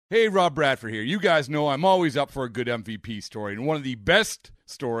Hey, Rob Bradford here. You guys know I'm always up for a good MVP story, and one of the best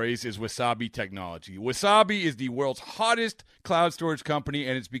stories is Wasabi Technology. Wasabi is the world's hottest cloud storage company,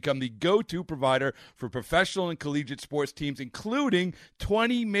 and it's become the go-to provider for professional and collegiate sports teams, including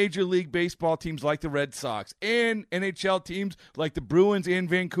 20 Major League Baseball teams like the Red Sox and NHL teams like the Bruins and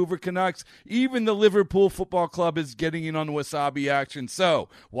Vancouver Canucks. Even the Liverpool Football Club is getting in on the Wasabi action. So,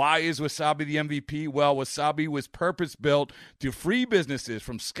 why is Wasabi the MVP? Well, Wasabi was purpose-built to free businesses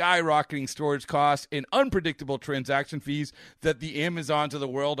from skyrocketing storage costs and unpredictable transaction fees that the Amazons of the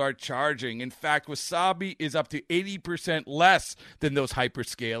world are charging. In fact, Wasabi is up to 80% less than those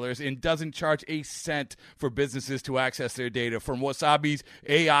hyperscalers and doesn't charge a cent for businesses to access their data. From Wasabi's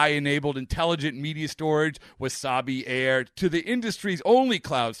AI-enabled intelligent media storage, Wasabi Air, to the industry's only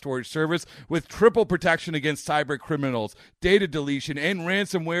cloud storage service with triple protection against cyber criminals, data deletion, and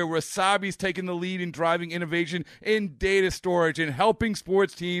ransomware, Wasabi's taken the lead in driving innovation in data storage and helping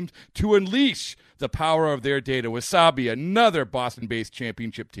sports teams to unleash the power of their data. Wasabi, another Boston-based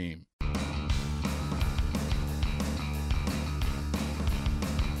championship team.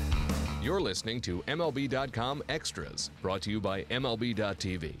 You're listening to MLB.com Extras, brought to you by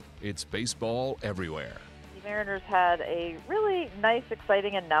MLB.tv. It's baseball everywhere. The Mariners had a really nice,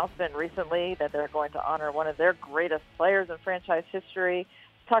 exciting announcement recently that they're going to honor one of their greatest players in franchise history.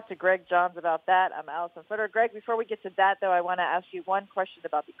 Talk to Greg Johns about that. I'm Allison Footer. Greg, before we get to that, though, I want to ask you one question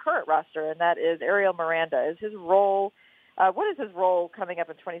about the current roster, and that is Ariel Miranda. Is his role, what is his role coming up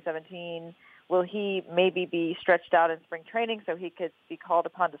in 2017? Will he maybe be stretched out in spring training so he could be called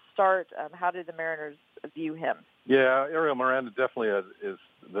upon to start? How do the Mariners view him? Yeah, Ariel Miranda definitely is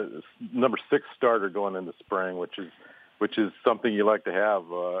the number 6 starter going into spring, which is something you like to have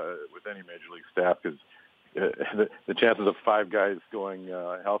with any major league staff, because the chances of 5 guys going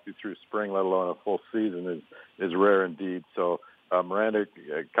healthy through spring, let alone a full season, is rare indeed. So Miranda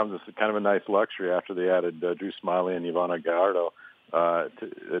comes as kind of a nice luxury after they added Drew Smyly and Ivana Gallardo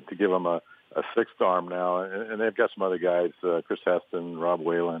to give him a 6th arm now, and they've got some other guys, Chris Heston, Rob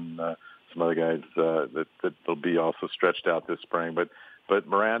Whalen, some other guys that will be also stretched out this spring. But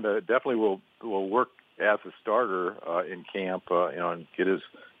Miranda definitely will work as a starter in camp, and get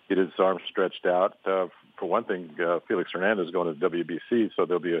his arms stretched out. For one thing, Felix Hernandez is going to WBC, so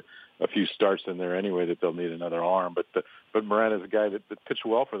there'll be a few starts in there anyway that they'll need another arm. But Miranda's a guy that pitched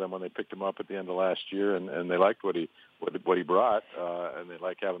well for them when they picked him up at the end of last year, and they liked what he brought, and they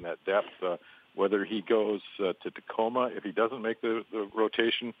like having that depth. Whether he goes to Tacoma, if he doesn't make the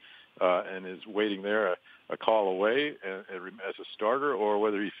rotation and is waiting there a call away as a starter, or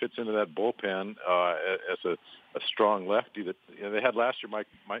whether he fits into that bullpen as a strong lefty that they had last year,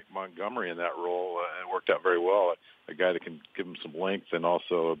 Mike Montgomery in that role, and it worked out very well. A guy that can give him some length and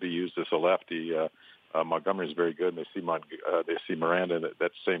also be used as a lefty. Montgomery is very good, and they see Miranda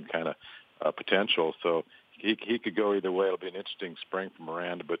that same kind of potential. So he could go either way. It'll be an interesting spring for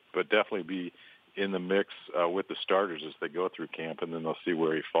Miranda, but definitely be in the mix with the starters as they go through camp, and then they'll see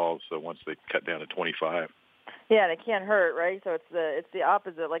where he falls. So once they cut down to 25. Yeah, and it can't hurt, right? So it's the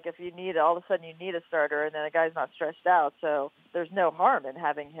opposite. Like if you need, all of a sudden you need a starter, and then a guy's not stretched out. So there's no harm in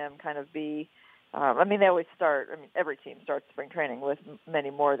having him kind of be. They always start. Every team starts spring training with many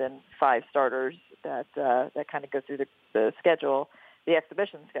more than 5 starters that kind of go through the schedule, the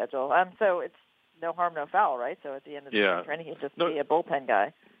exhibition schedule. So it's no harm, no foul, right? So at the end of the spring training, he'd just be a bullpen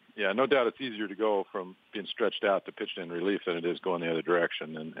guy. Yeah, no doubt it's easier to go from being stretched out to pitching in relief than it is going the other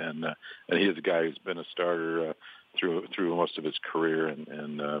direction. And he is a guy who's been a starter through most of his career,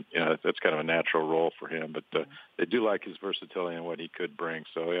 and that's kind of a natural role for him. But they do like his versatility and what he could bring.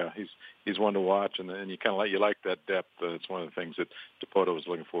 So yeah, he's one to watch, and you kind of like that depth. It's one of the things that Dipoto was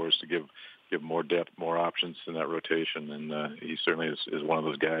looking for, is to give more depth, more options in that rotation, and he certainly is one of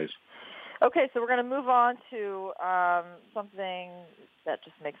those guys. Okay, so we're going to move on to something that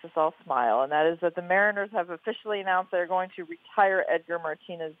just makes us all smile, and that is that the Mariners have officially announced they're going to retire Edgar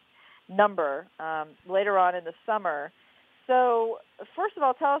Martinez's number later on in the summer. So first of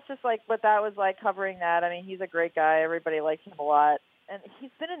all, tell us just like what that was like covering that. He's a great guy. Everybody likes him a lot. And he's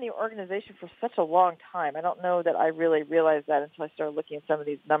been in the organization for such a long time. I don't know that I really realized that until I started looking at some of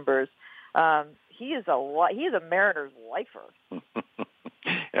these numbers. He is a Mariners lifer.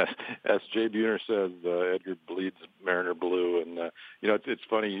 As Jay Buhner says, Edgar bleeds Mariner blue, and it's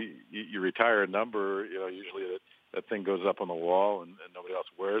funny. You retire a number, usually that thing goes up on the wall and nobody else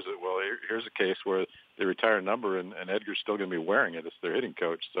wears it. Well, here's a case where they retire a number and Edgar's still going to be wearing it. It's their hitting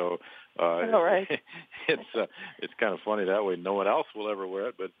coach, so right. it's kind of funny that way. No one else will ever wear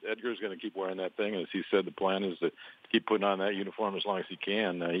it, but Edgar's going to keep wearing that thing. And as he said, the plan is to keep putting on that uniform as long as he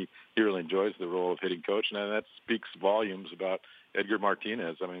can. He really enjoys the role of hitting coach, and that speaks volumes about Edgar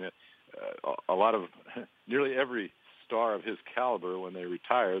Martinez. I mean, a lot of nearly every star of his caliber, when they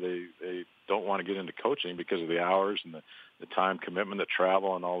retire, they don't want to get into coaching because of the hours and the time commitment, the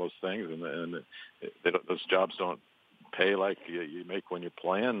travel, and all those things, and those jobs don't pay like you make when you're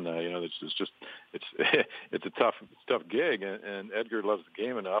playing. It's a tough gig, and Edgar loves the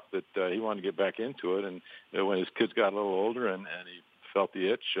game enough that he wanted to get back into it. And when his kids got a little older and he felt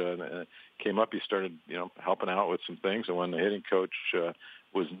the itch and came up, he started helping out with some things. And when the hitting coach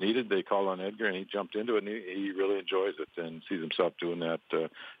was needed, they called on Edgar, and he jumped into it, and he really enjoys it and sees himself doing that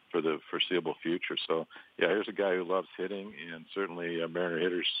for the foreseeable future. So, yeah, here's a guy who loves hitting, and certainly Mariner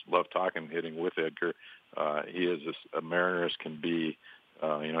hitters love talking hitting with Edgar. He is a Mariner as can be.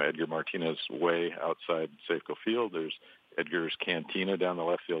 Edgar Martinez way outside Safeco Field. There's Edgar's Cantina down the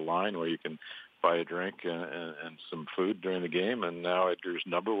left field line where you can buy a drink and some food during the game. And now Edgar's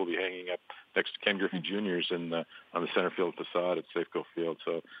number will be hanging up next to Ken Griffey Jr.'s on the center field facade at Safeco Field.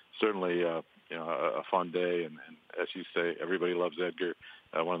 So certainly, a fun day. And as you say, everybody loves Edgar.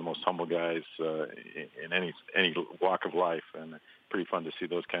 One of the most humble guys in any walk of life, and pretty fun to see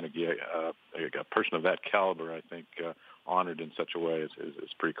those kind of a person of that caliber, I think, honored in such a way is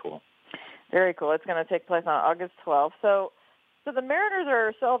pretty cool. Very cool. It's going to take place on August 12th. So the Mariners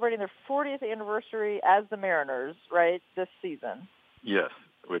are celebrating their 40th anniversary as the Mariners, right, this season? Yes,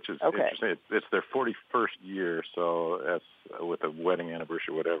 which is interesting. It's their 41st year, so that's with a wedding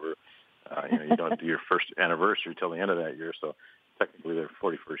anniversary, whatever. You don't do your first anniversary till the end of that year, so technically their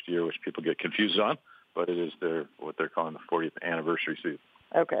 41st year, which people get confused on, but it is what they're calling the 40th anniversary season.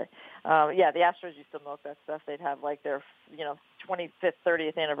 Okay. The Astros used to milk that stuff. They'd have like their, 25th,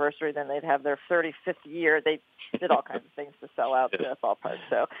 30th anniversary, then they'd have their 35th year. They did all kinds of things to sell out the ballpark.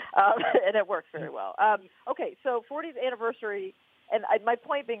 So, and it worked very well. Okay, so 40th anniversary, and my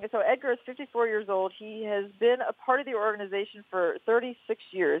point being, so Edgar is 54 years old. He has been a part of the organization for 36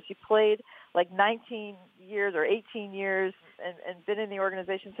 years. He played like 19 years or 18 years and been in the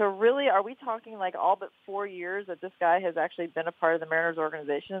organization. So really, are we talking like all but 4 years that this guy has actually been a part of the Mariners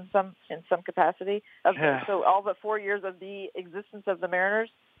organization in some capacity? So all but 4 years of the existence of the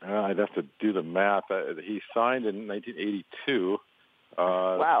Mariners? I'd have to do the math. He signed in 1982.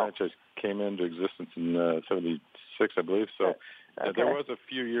 Wow. The franchise came into existence in 76, I believe. So there was a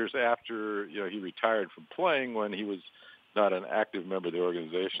few years after he retired from playing when he was not an active member of the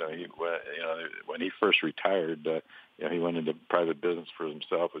organization. When he first retired, he went into private business for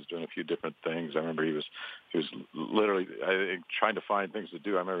himself, was doing a few different things. I remember he was literally trying to find things to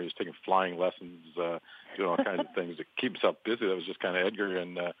do. I remember he was taking flying lessons, doing all kinds of things to keep himself busy. That was just kind of Edgar.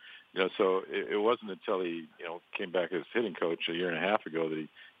 And, so it wasn't until he, came back as hitting coach a year and a half ago that he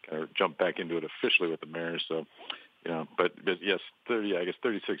kind of jumped back into it officially with the Mariners. So, but yes,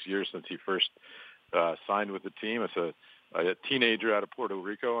 36 years since he first signed with the team. It's a teenager out of Puerto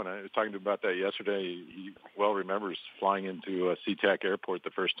Rico, and I was talking to him about that yesterday. He well remembers flying into SeaTac Airport the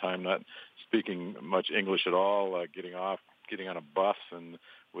first time, not speaking much English at all, getting on a bus and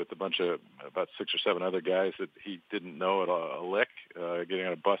with about 6 or 7 other guys that he didn't know at a lick, getting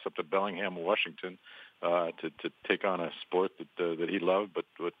on a bus up to Bellingham, Washington, to take on a sport that he loved,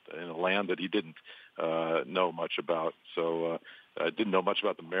 but in a land that he didn't know much about. So didn't know much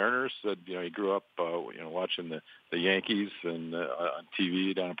about the Mariners. He grew up watching the Yankees and on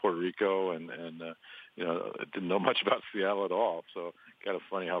TV down in Puerto Rico, and didn't know much about Seattle at all. So kind of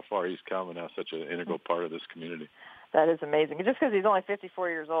funny how far he's come and now such an integral part of this community. That is amazing. Just because he's only 54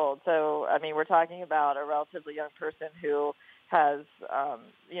 years old. So, I mean, we're talking about a relatively young person who has,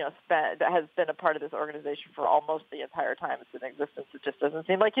 has been a part of this organization for almost the entire time it's in existence. It just doesn't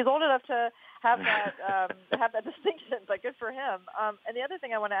seem like he's old enough to have that have that distinction. But good for him. And the other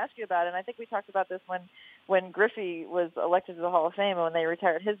thing I want to ask you about, and I think we talked about this when Griffey was elected to the Hall of Fame and when they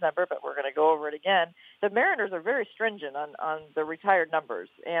retired his number, but we're going to go over it again. The Mariners are very stringent on the retired numbers,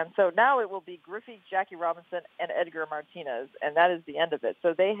 and so now it will be Griffey, Jackie Robinson, and Edgar Martinez, and that is the end of it.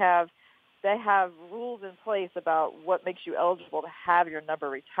 So they have rules in place about what makes you eligible to have your number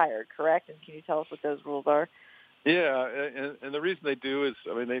retired, correct? And can you tell us what those rules are? Yeah, and the reason they do is,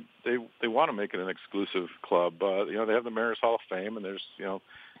 I mean, they want to make it an exclusive club. They have the Mariners Hall of Fame, and there's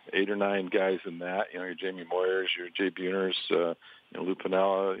 8 or 9 guys in that. Your Jamie Moyers, your Jay Buners, Lou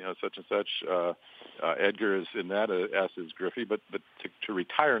Piniella, such and such. Edgar is in that, as is Griffey. But to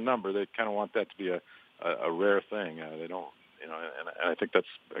retire a number, they kind of want that to be a rare thing. They don't. And I think that's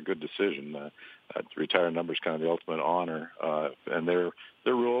a good decision. To retire a number is kind of the ultimate honor. And their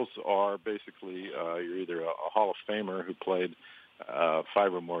rules are basically you're either a Hall of Famer who played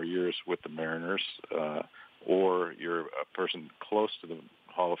 5 or more years with the Mariners, or you're a person close to the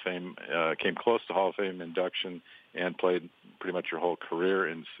Hall of Fame, came close to Hall of Fame induction, and played pretty much your whole career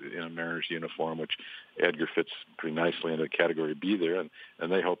in a Mariners uniform, which Edgar fits pretty nicely into Category B there, and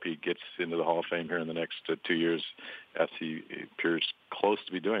they hope he gets into the Hall of Fame here in the next 2 years, as he appears close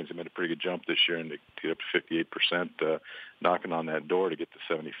to be doing. He made a pretty good jump this year, and to get up to 58%, knocking on that door to get to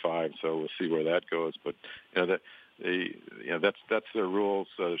 75. So we'll see where that goes. But that's their rules.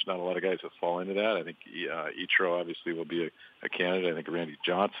 There's not a lot of guys that fall into that. I think Ichiro obviously will be a candidate. I think Randy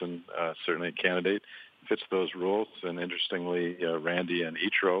Johnson certainly a candidate. Fits those rules. And interestingly, Randy and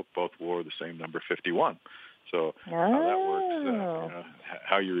Ichiro both wore the same number 51. So how that works,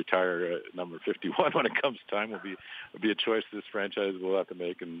 how you retire number 51 when it comes time will be a choice this franchise will have to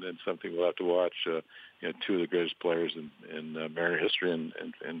make, and something we'll have to watch. Two of the greatest players in Mariner history,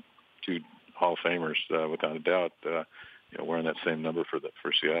 and two Hall of Famers, without a doubt, wearing that same number for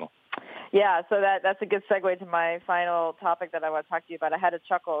Seattle. Yeah, so that's a good segue to my final topic that I want to talk to you about. I had a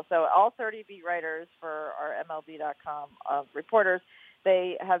chuckle. So all 30 beat writers for our MLB.com reporters,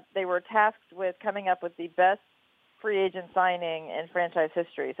 they were tasked with coming up with the best free agent signing in franchise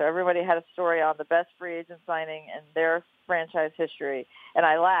history. So everybody had a story on the best free agent signing in their franchise history, and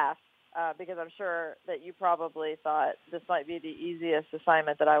I laughed because I'm sure that you probably thought this might be the easiest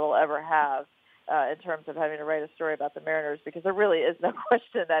assignment that I will ever have. In terms of having to write a story about the Mariners, because there really is no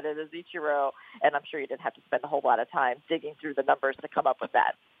question that it is Ichiro, and I'm sure you didn't have to spend a whole lot of time digging through the numbers to come up with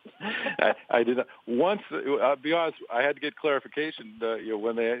that. I did not. Once, I'll be honest, I had to get clarification.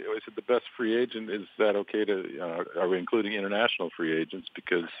 When they said the best free agent, is that okay to? Are we including international free agents?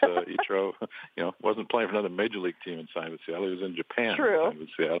 Because Ichiro, wasn't playing for another major league team and signed with Seattle. He was in Japan. True. And signed with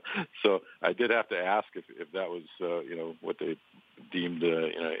Seattle. So I did have to ask if that was what they deemed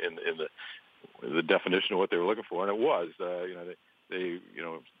in the definition of what they were looking for, and it was. They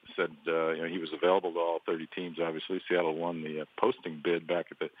said he was available to all 30 teams. Obviously, Seattle won the posting bid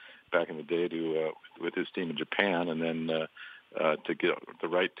back in the day with his team in Japan, and then to get the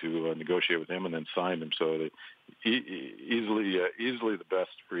right to negotiate with him and then sign him. So easily the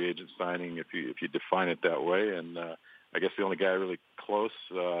best free agent signing if you define it that way. And I guess the only guy really close,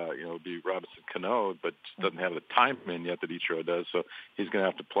 would be Robinson Cano, but doesn't have the time in yet that Ichiro does. So he's going to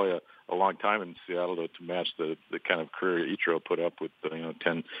have to play a long time in Seattle to match the kind of career Ichiro put up with,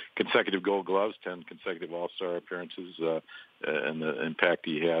 10 consecutive Gold Gloves, 10 consecutive All-Star appearances, and the impact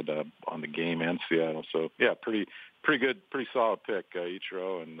he had on the game and Seattle. So yeah, pretty good, pretty solid pick,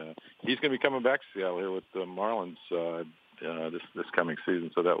 Ichiro, and he's going to be coming back to Seattle here with the Marlins this coming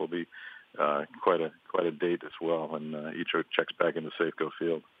season. So that will be quite a date as well when Ichiro checks back into Safeco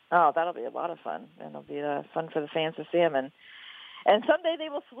Field. Oh, that'll be a lot of fun, and it'll be fun for the fans to see him, and someday they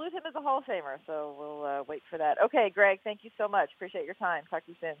will salute him as a Hall of Famer. So we'll wait for that. Okay, Greg, thank you so much. Appreciate your time. Talk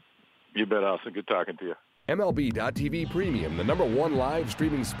to you soon. You bet, Allison. Good talking to you. MLB.TV Premium, the #1 live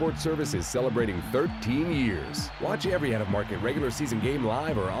streaming sports service, is celebrating 13 years. Watch every out-of-market regular season game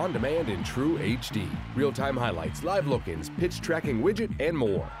live or on demand in true HD. Real-time highlights, live look-ins, pitch tracking widget, and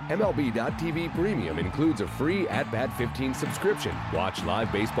more. MLB.TV Premium includes a free At-Bat 15 subscription. Watch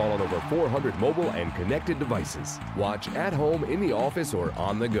live baseball on over 400 mobile and connected devices. Watch at home, in the office, or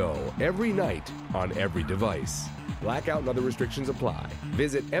on the go every night on every device. Blackout and other restrictions apply.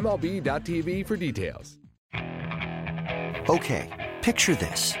 Visit MLB.TV for details. Okay, picture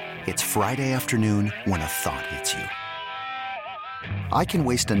this. It's Friday afternoon when a thought hits you. I can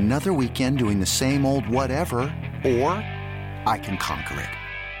waste another weekend doing the same old whatever, or I can conquer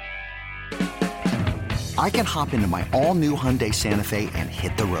it. I can hop into my all-new Hyundai Santa Fe and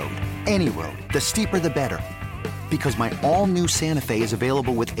hit the road. Any road. The steeper, the better. Because my all-new Santa Fe is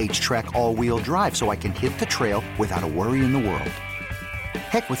available with H-Track all-wheel drive, so I can hit the trail without a worry in the world.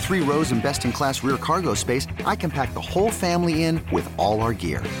 Heck, with 3 rows and best-in-class rear cargo space, I can pack the whole family in with all our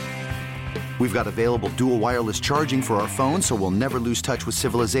gear. We've got available dual wireless charging for our phones, so we'll never lose touch with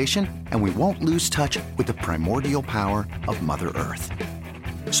civilization, and we won't lose touch with the primordial power of Mother Earth.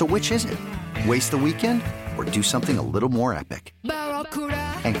 So which is it? Waste the weekend or do something a little more epic?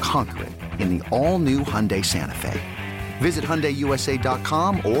 And conquer it in the all-new Hyundai Santa Fe. Visit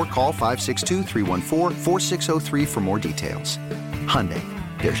HyundaiUSA.com or call 562-314-4603 for more details. Hyundai,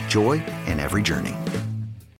 there's joy in every journey.